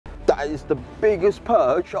That is the biggest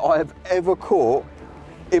perch I have ever caught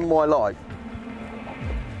in my life.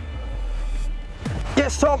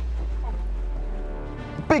 Yes, Tom.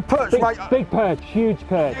 Big perch, mate. Big perch, huge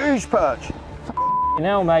perch. Huge perch.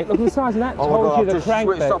 Now, mate, look at the size of that. Oh Told my God, you I've the just crankbait.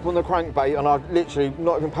 switched up on the crankbait and I'm literally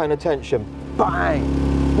not even paying attention. Bang!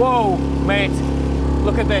 Whoa, mate,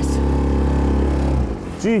 look at this.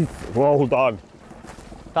 Jeez, well done.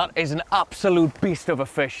 That is an absolute beast of a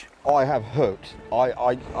fish. I have hooked.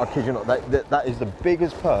 I kid you not, that is the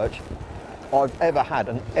biggest perch I've ever had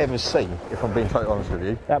and ever seen, if I'm being totally honest with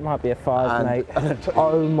you. That might be a 5, mate.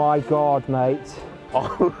 Oh my God, mate.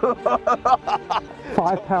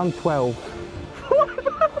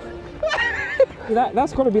 £5.12.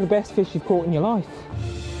 That's got to be the best fish you've caught in your life.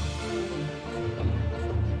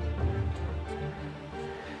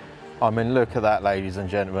 I mean, look at that, ladies and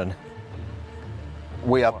gentlemen.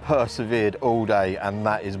 We have persevered all day and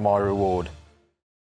that is my reward.